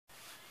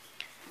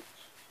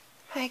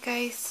Hi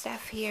guys,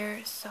 Steph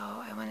here. So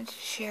I wanted to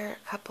share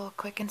a couple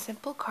quick and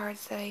simple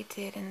cards that I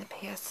did in the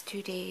past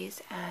 2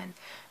 days, and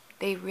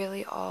they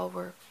really all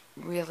were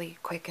really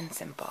quick and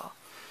simple.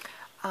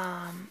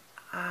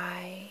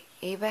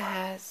 Ava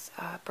has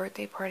a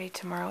birthday party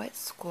tomorrow at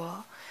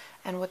school,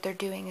 and what they're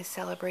doing is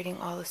celebrating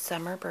all the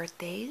summer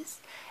birthdays,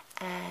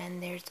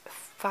 and there's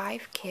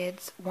 5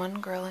 kids,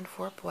 1 girl and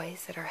 4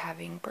 boys that are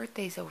having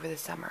birthdays over the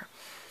summer.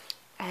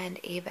 And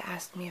Ava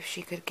asked me if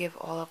she could give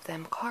all of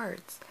them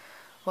cards.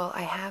 Well,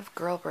 I have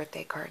girl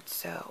birthday cards,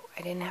 so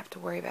I didn't have to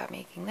worry about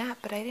making that,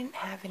 but I didn't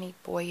have any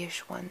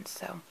boyish ones,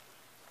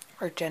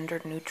 or gender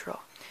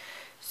neutral.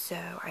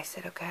 So I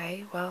said,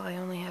 okay, well, I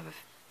only have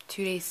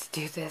 2 days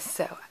to do this,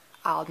 so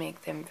I'll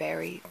make them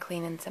very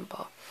clean and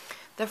simple.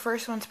 The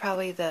first one's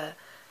probably the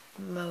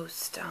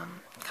most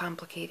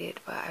complicated,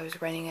 but I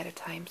was running out of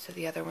time, so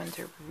the other ones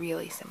are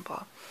really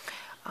simple.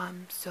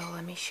 So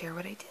let me share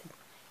what I did.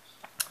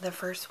 The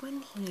first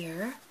one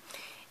here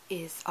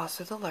is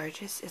also the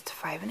largest. It's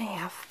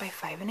 5.5 by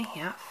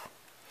 5.5,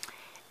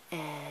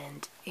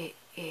 and it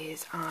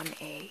is on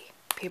a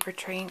paper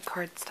train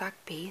cardstock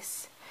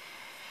base.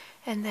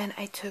 And then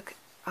I took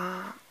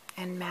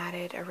and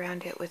matted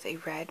around it with a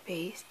red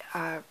base,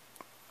 dark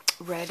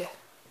red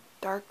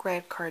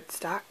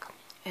cardstock.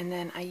 And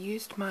then I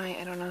used my,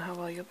 I don't know how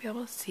well you'll be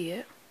able to see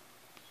it,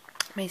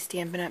 my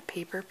Stampin' Up!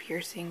 Paper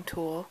piercing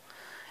tool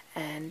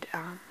and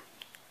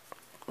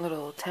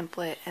little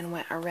template, and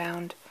went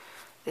around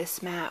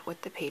this mat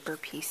with the paper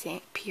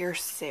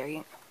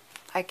piercing.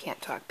 I can't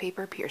talk.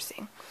 Paper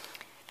piercing.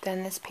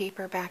 Then this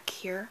paper back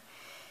here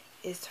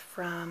is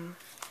from,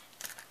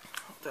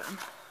 hold on, I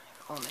have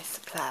all my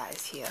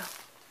supplies here.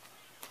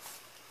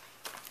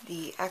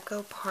 The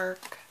Echo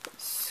Park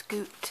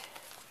Scoot.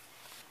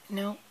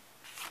 No,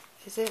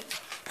 is it?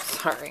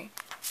 Sorry.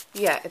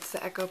 Yeah, it's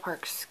the Echo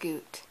Park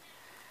Scoot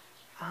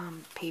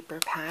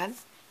paper pad.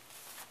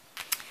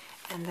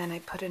 And then I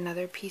put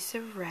another piece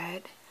of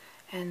red,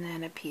 and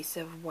then a piece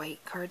of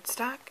white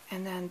cardstock.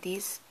 And then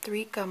these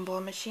 3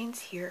 gumball machines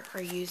here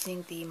are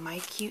using the My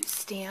Cute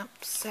Stamp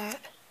set.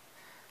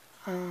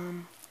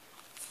 And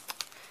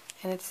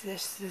it's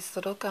this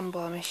little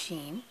gumball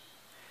machine.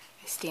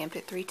 I stamped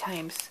it 3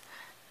 times,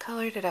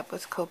 colored it up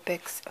with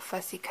Copics,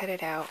 fussy cut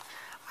it out.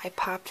 I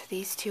popped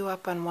these 2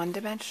 up on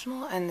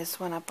 1-dimensional and this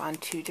one up on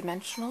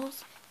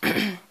 2-dimensionals.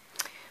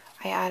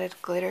 I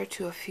added glitter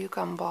to a few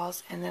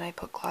gumballs, and then I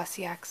put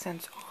glossy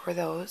accents over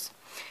those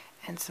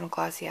and some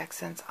glossy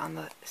accents on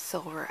the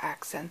silver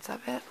accents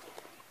of it.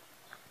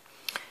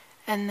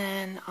 And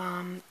then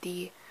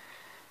the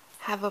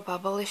Have a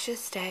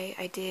Bubblicious Day,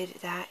 I did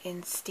that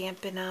in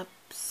Stampin'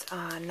 Up's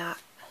not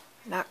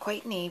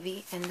quite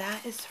navy, and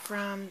that is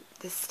from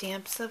the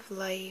Stamps of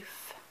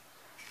Life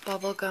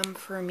Bubblegum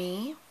for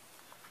Me.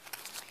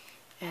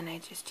 And I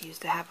just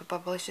used the Have a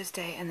Bubblicious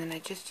Day, and then I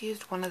just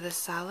used one of the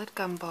solid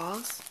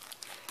gumballs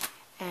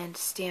and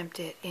stamped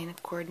it in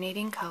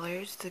coordinating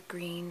colors, the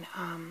green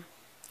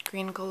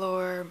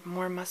Galore,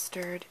 More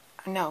Mustard,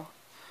 no,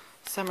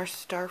 Summer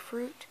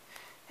Starfruit,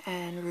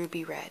 and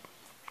Ruby Red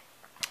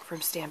from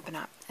Stampin'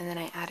 Up. And then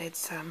I added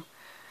some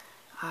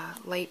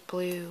light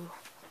blue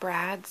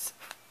brads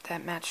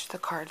that matched the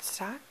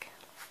cardstock,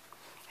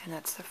 and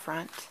that's the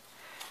front.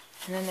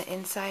 And then the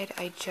inside,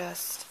 I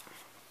just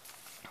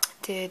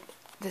did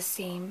the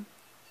same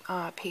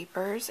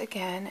papers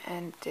again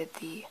and did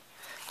the,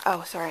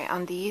 oh sorry,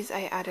 on these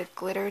I added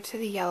glitter to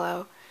the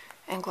yellow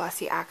and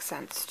glossy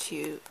accents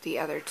to the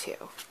other 2.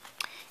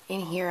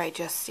 In here I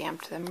just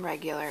stamped them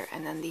regular.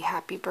 And then the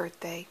Happy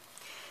Birthday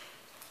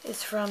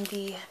is from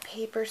the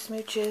Paper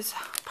Smooches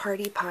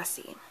Party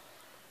Posse.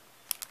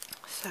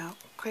 So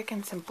quick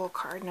and simple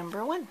card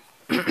number 1.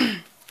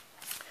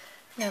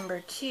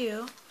 Number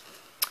 2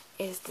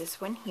 is this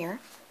one here,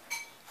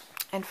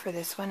 and for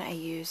this one I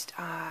used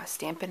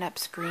Stampin'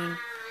 Up's green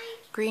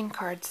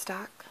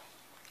cardstock.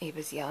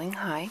 Ava's yelling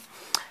hi.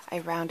 I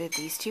rounded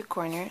these 2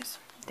 corners.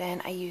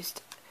 Then I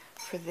used,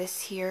 for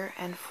this here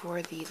and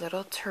for the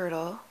little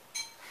turtle,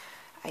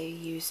 I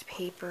used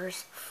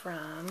papers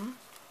from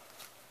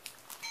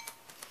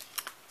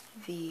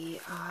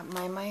the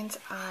My Mind's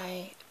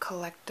Eye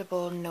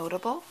Collectible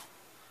Notable.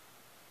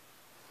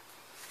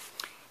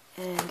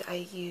 And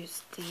I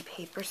used the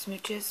Paper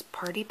Smooches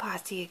Party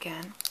Posse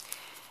again.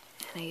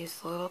 And I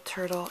used the little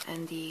turtle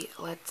and the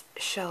Let's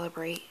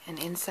Celebrate.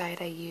 And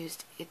inside I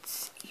used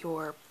It's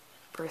Your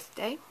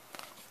Birthday.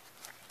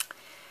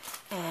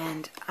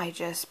 And I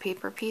just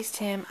paper pieced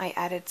him. I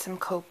added some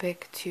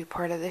Copic to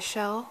part of the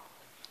shell,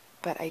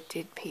 but I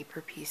did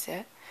paper piece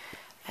it.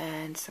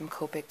 And some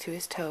Copic to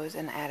his toes,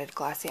 and added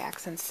glossy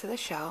accents to the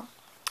shell.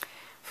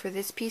 For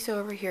this piece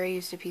over here, I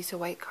used a piece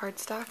of white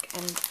cardstock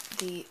and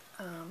the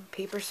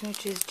Paper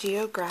Smooches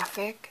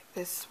Geographic,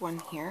 this one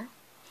here.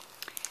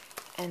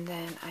 And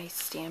then I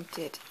stamped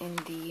it in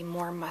the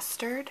More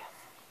Mustard.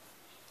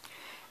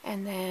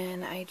 And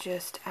then I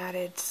just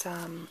added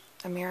some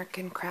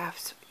American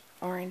Crafts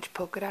orange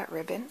polka dot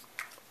ribbon.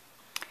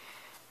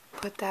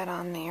 Put that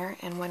on there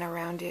and went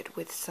around it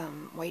with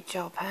some white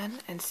gel pen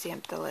and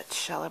stamped the Let's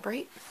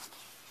Celebrate.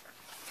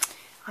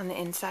 On the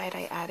inside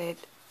I added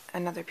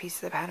another piece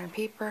of the pattern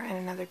paper and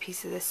another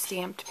piece of the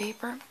stamped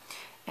paper,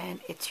 and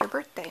it's your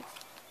birthday.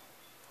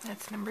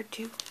 That's number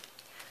 2.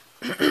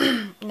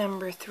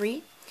 Number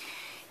 3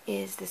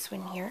 is this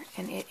one here,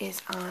 and it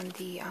is on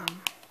the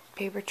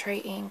paper tray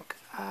ink.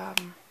 Oh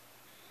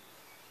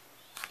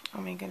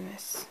my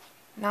goodness,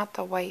 not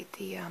the white,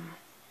 the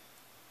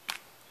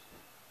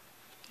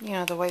you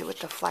know, the white with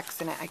the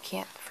flecks in it. I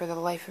can't for the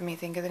life of me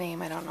think of the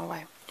name. I don't know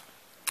why.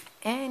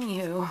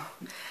 Anywho,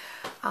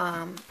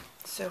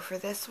 so for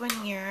this one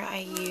here, I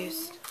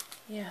used...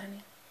 Yeah,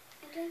 honey.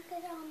 I didn't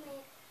put all my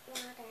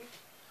water.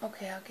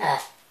 Okay, I'll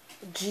get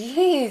it.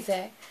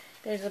 Jeez,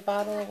 there's a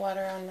bottle of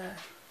water on the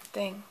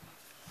thing.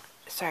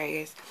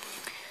 Sorry,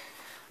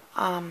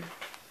 guys.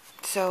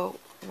 So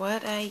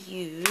what I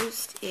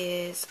used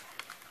is,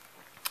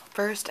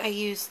 first I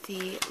used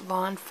the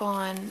Lawn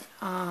Fawn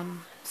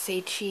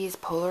Say Cheese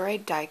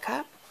Polaroid die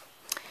cut,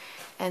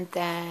 and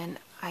then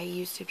I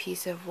used a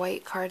piece of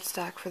white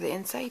cardstock for the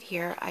inside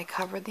here. I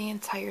covered the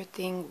entire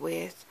thing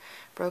with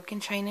Broken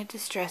China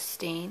Distress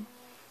Stain.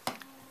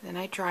 Then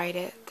I dried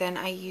it. Then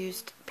I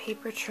used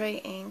Paper Tray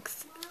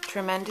Inks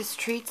Tremendous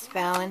Treats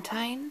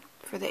Valentine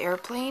for the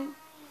airplane.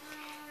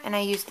 And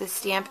I used the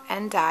stamp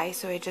and die,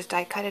 so I just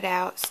die cut it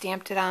out,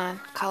 stamped it on,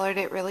 colored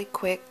it really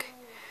quick.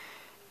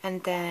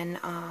 And then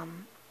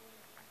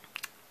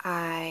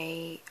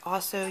I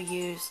also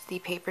used the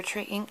Paper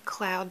Tray Ink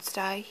Clouds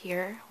die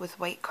here with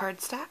white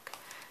cardstock.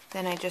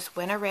 Then I just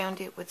went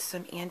around it with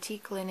some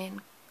antique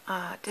linen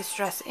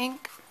distress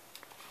ink.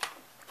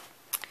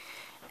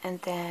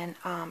 And then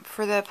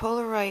for the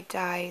Polaroid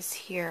dies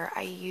here,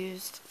 I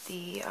used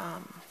the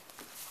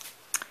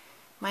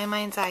My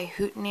Mind's Eye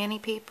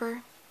Hootenanny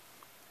paper.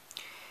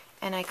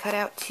 And I cut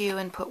out 2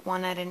 and put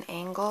one at an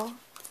angle,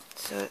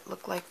 so it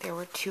looked like there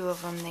were 2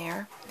 of them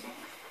there.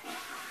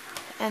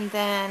 And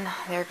then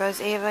there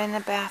goes Ava in the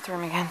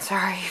bathroom again.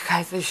 Sorry, you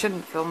guys, I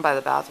shouldn't film by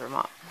the bathroom.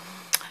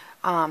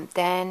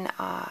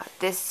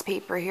 This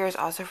paper here is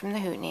also from the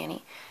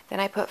Hootenanny. Then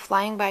I put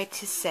Flying By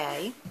to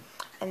Say,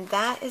 and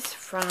that is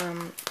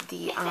from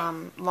the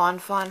Lawn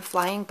Fawn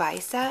Flying By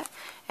set.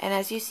 And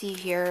as you see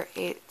here,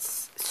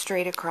 it's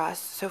straight across.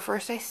 So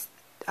first I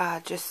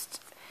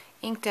just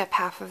inked up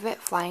half of it,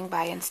 Flying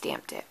By, and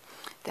stamped it.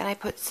 Then I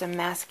put some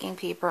masking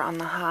paper on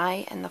the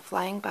high and the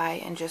Flying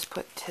By and just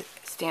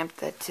stamped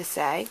the To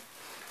Say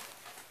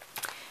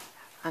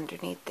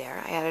underneath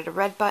there. I added a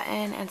red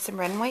button and some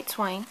red and white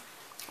twine.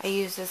 I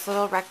used this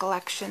little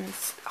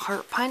Recollections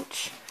heart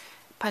punch,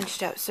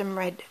 punched out some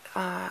red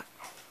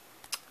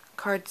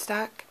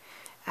cardstock,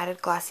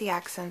 added glossy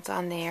accents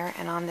on there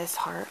and on this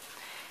heart.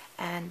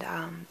 And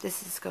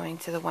this is going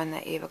to the one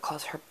that Ava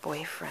calls her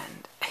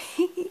boyfriend.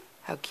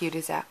 How cute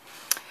is that?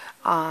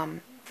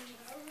 And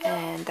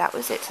that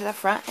was it to the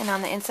front. And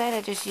on the inside,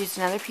 I just used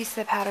another piece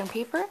of pattern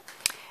paper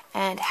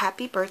and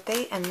Happy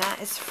Birthday. And that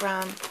is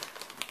from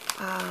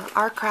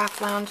Our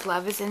Craft Lounge,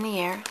 Love is in the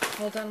Air.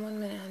 Hold on 1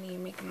 minute, honey. You're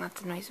making lots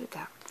of noise with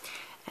that.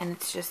 And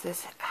it's just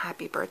this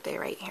Happy Birthday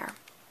right here.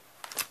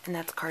 And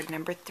that's card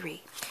number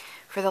 3.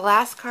 For the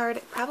last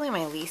card, probably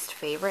my least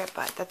favorite,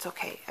 but that's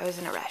okay. I was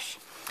in a rush.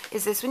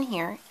 Is this one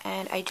here,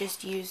 and I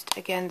just used,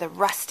 again, the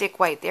rustic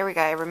white. There we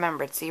go, I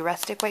remembered. See,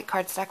 rustic white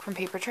cardstock from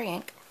Paper Tray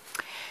Ink.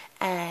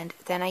 And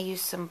then I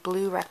used some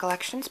blue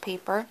Recollections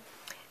paper,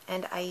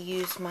 and I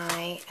used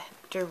my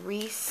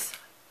Doris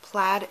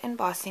plaid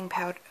embossing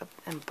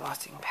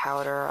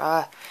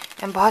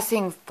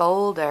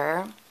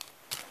folder.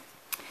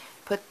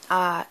 Put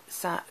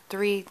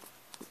 3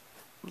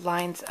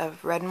 lines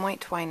of red and white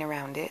twine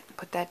around it.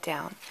 Put that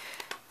down.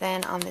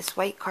 Then on this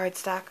white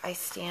cardstock, I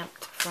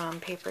stamped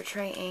from Paper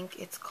Tray Ink.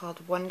 It's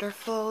called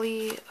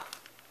Wonderfully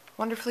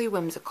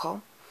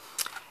Whimsical.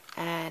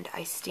 And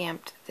I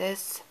stamped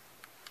this,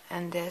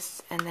 and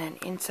then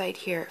inside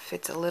here it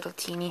fits a little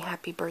teeny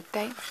Happy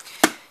Birthday.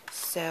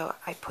 So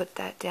I put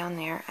that down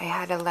there. I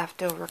had a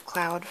leftover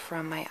cloud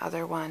from my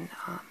other one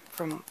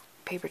from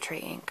Paper Tray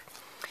Ink.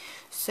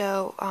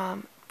 So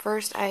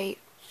first I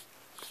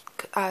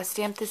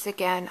stamped this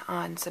again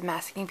on some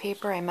masking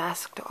paper. I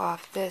masked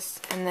off this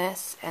and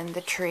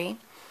the tree.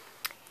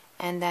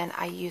 And then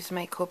I used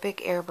my Copic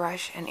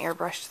airbrush and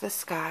airbrushed the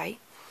sky.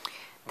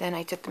 Then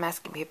I took the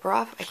masking paper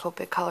off. I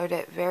Copic colored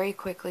it very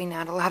quickly,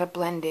 not a lot of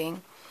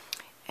blending,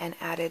 and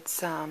added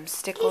some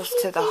stickles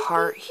to the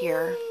heart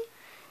here.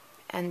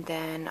 And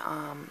then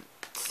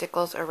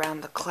stickles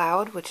around the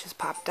cloud, which has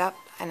popped up.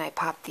 And I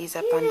popped these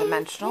up on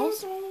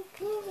dimensionals.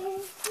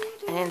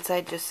 And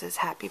inside just says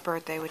Happy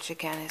Birthday, which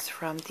again is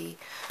from the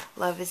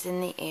Love is in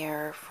the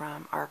Air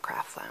from Our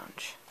Craft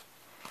Lounge.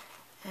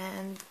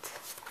 And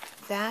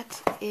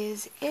that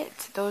is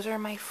it. Those are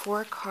my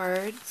 4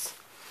 cards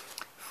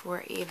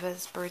for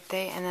Ava's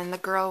birthday. And then the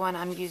girl one,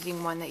 I'm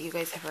using one that you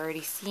guys have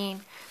already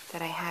seen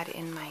that I had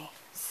in my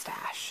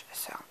stash.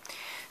 So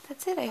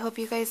that's it. I hope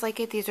you guys like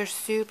it. These are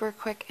super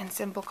quick and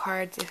simple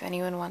cards. If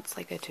anyone wants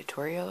like a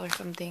tutorial or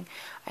something,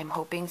 I'm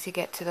hoping to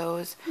get to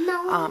those.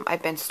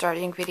 I've been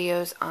starting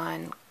videos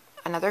on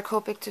another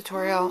Copic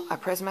tutorial, a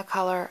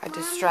Prismacolor, a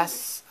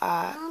Distress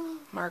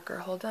marker.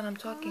 Hold on, I'm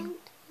talking.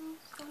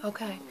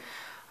 Okay.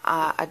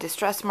 A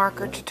distress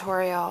marker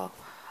tutorial,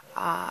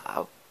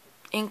 a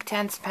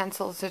Inktense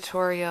pencil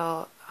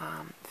tutorial,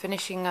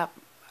 finishing up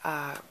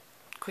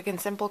quick and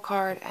simple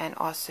card, and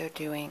also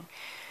doing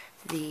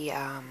the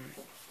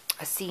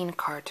a scene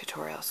card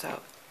tutorial.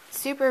 So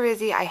super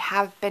busy. I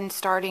have been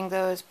starting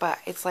those, but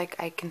it's like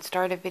I can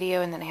start a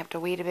video and then I have to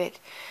wait a bit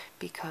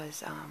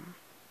because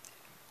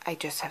I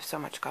just have so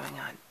much going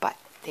on. But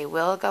they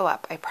will go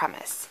up, I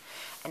promise.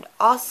 And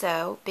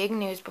also, big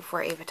news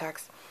before Ava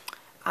talks.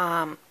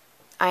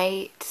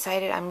 I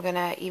decided I'm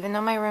gonna, even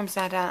though my room's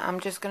not done, I'm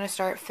just gonna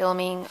start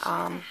filming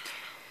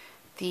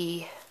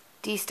the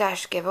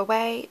D-Stash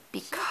giveaway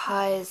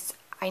because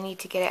I need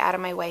to get it out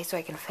of my way so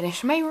I can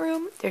finish my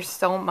room. There's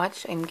so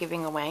much I'm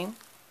giving away.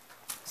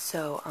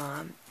 So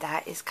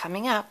that is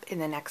coming up in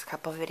the next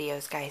couple of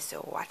videos, guys,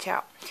 so watch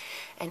out.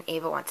 And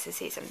Ava wants to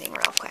say something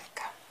real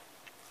quick.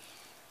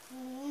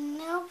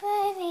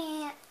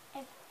 Nobody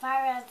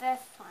borrowed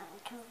this one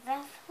because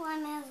this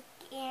one is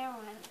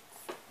Garen's.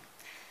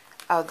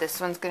 Oh, this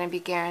one's going to be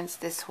Garen's,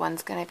 this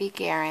one's going to be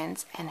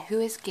Garen's. And who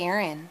is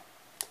Garen?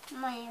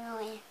 My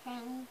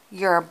boyfriend.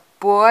 Your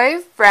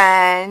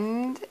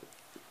boyfriend?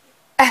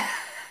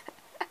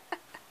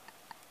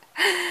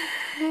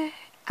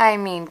 I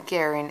mean,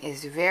 Garen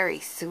is very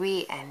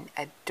sweet and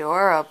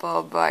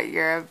adorable, but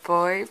your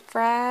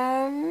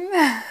boyfriend?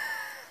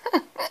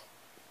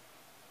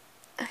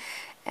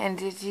 And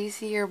did you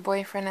see your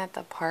boyfriend at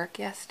the park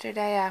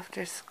yesterday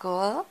after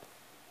school?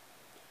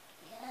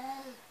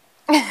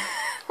 Yeah.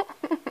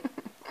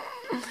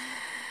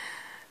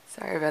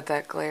 Sorry about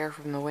that glare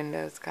from the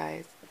windows,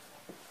 guys.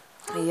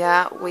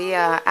 Yeah, we,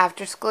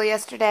 after school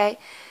yesterday,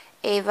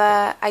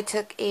 I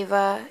took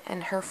Ava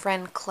and her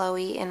friend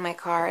Chloe in my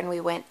car, and we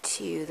went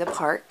to the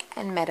park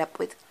and met up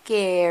with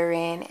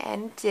Garen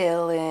and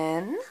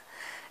Dylan.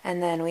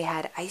 And then we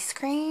had ice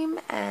cream,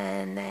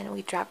 and then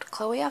we dropped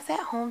Chloe off at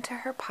home to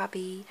her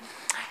puppy.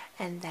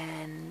 And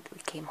then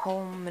we came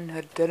home and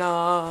had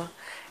dinner.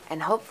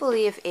 And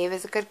hopefully, if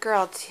Ava's a good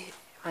girl,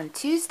 on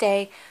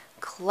Tuesday,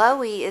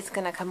 Chloe is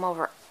going to come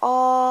over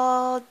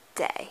all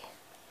day.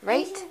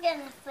 Right? She's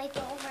gonna sleep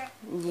over.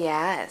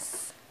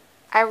 Yes.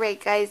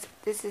 Alright, guys.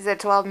 This is a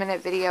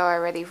 12-minute video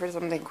already for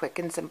something quick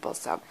and simple.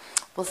 So,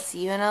 we'll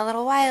see you in a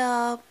little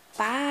while.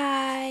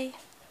 Bye.